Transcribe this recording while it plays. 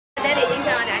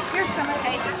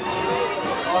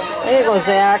There you go,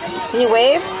 Zack. Can you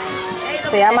wave?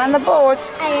 Say, I'm on the boat.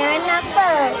 I'm on the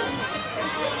boat.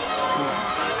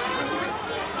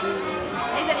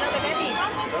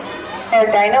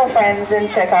 Our dino friends and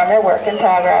check on their work in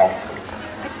progress.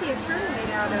 I see a turtle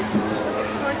made out of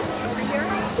over here.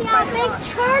 I see a big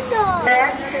turtle.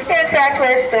 In fact,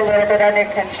 we're still a little bit under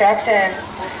construction.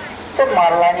 The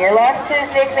model on your left, whose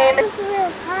nickname is...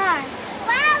 Wow,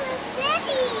 the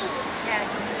city!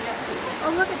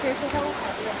 Oh, look at there's a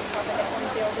helicopter.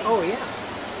 Oh, yeah.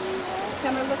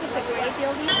 Come and look at the gray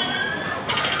building.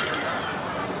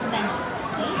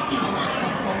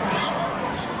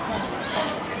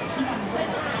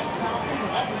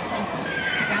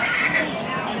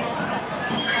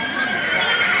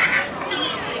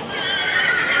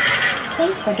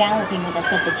 Thanks for galloping with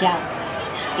us at the joust.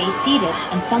 Stay seated,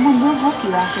 and someone will help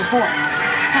you off your horse.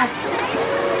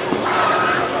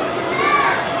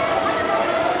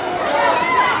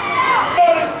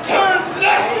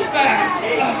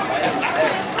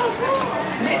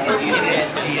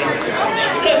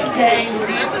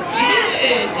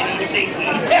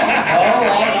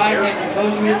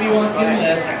 Supposing if you want to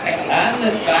lift and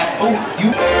lift back. Oh, you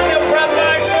rub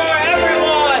back for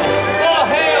everyone! All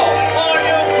hail our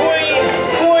new queen,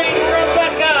 Queen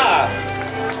Rebecca!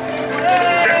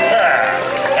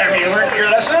 Have you learned your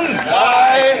lesson?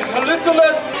 Aye, a little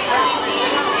less.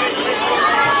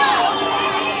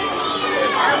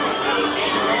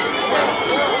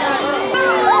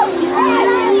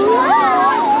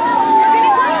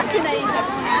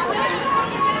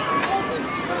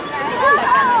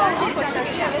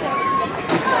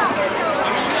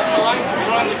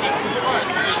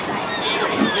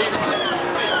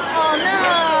 Oh no!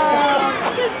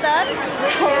 What is that?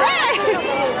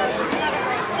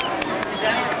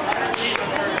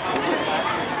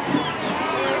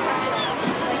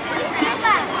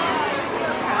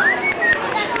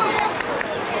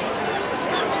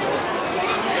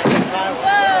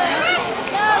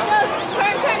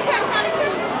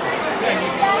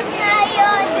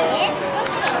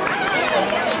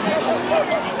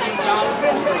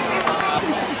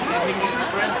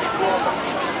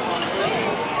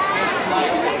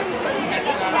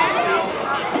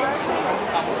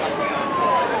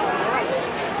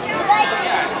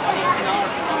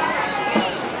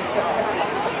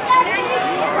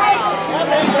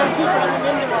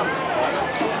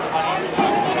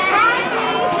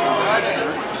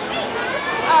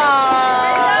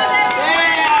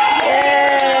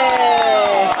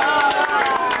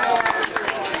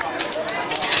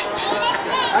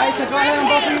 Alright, so go ahead and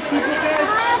both of you keep with this.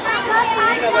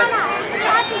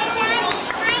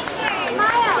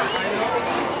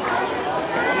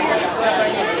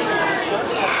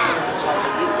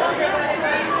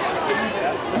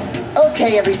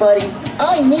 Okay, everybody,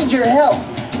 I need your help.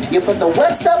 You put the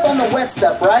wet stuff on the wet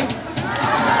stuff, right?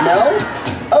 No?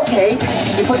 Okay,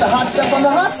 you put the hot stuff on the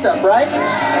hot stuff, right?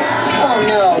 Oh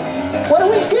no, what do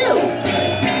we do?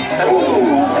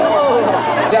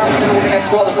 Down here, we're going to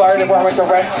call the fire department to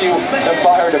rescue the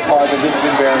fire department. This is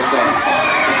embarrassing.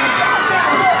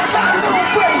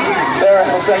 There, it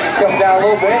looks like it's coming down a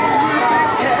little bit.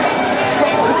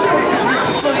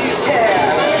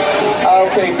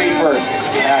 Okay, feet first.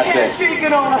 That's it.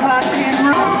 Chicken on a hot tin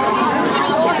roof.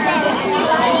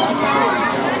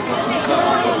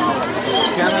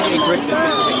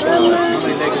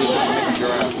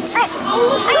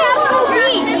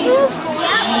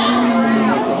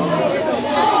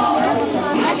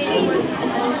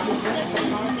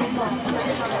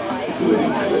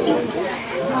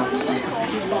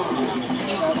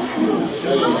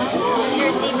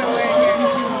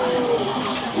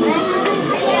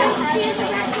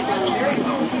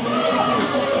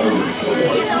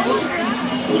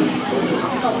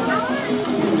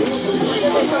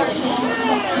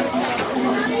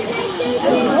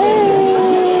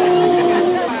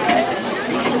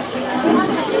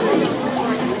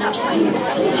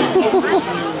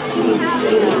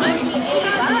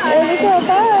 There we go,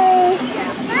 bye.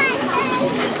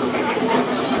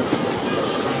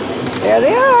 There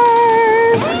they are.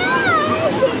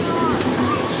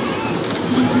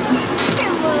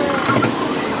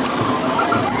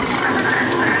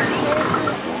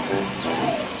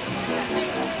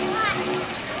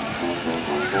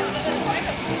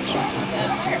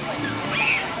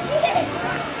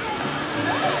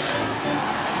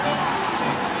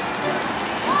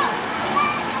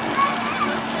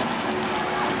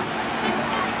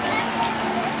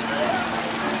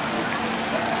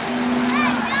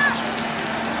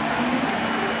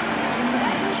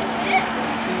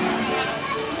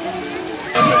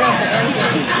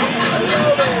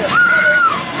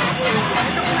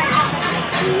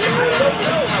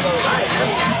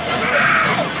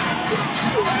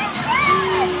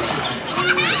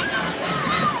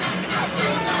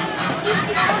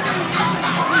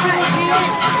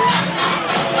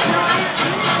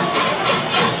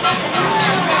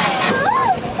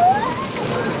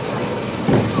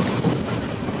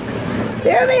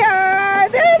 There they are!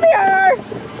 There they are!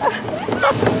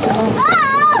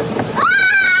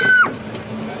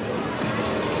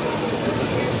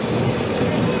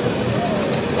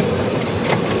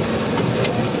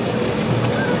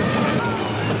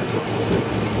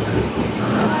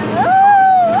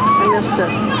 I missed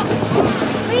it.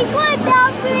 We went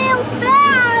down real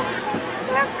fast.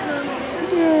 They're coming.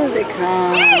 There they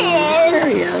come. There he is. There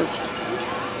he is.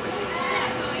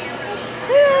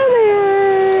 There they are.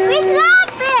 We got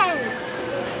them.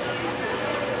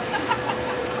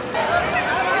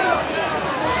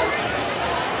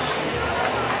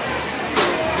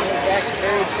 Zack's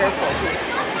very careful.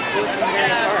 He's very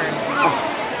hard.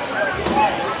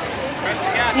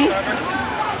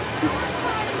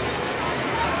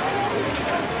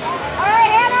 All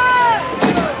right, Hannah.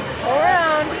 Go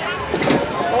around.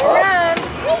 Go around.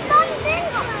 We bumped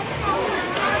into something.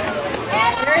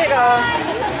 There you go.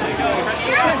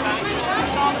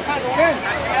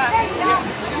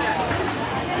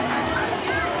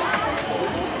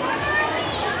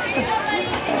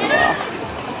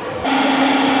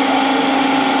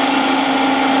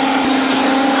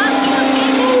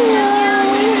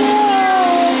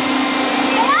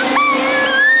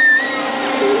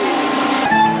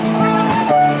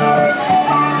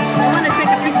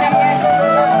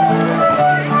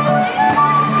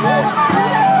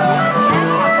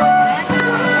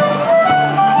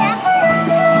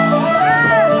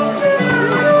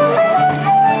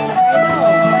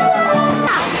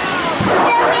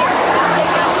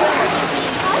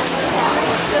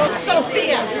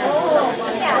 Sophia.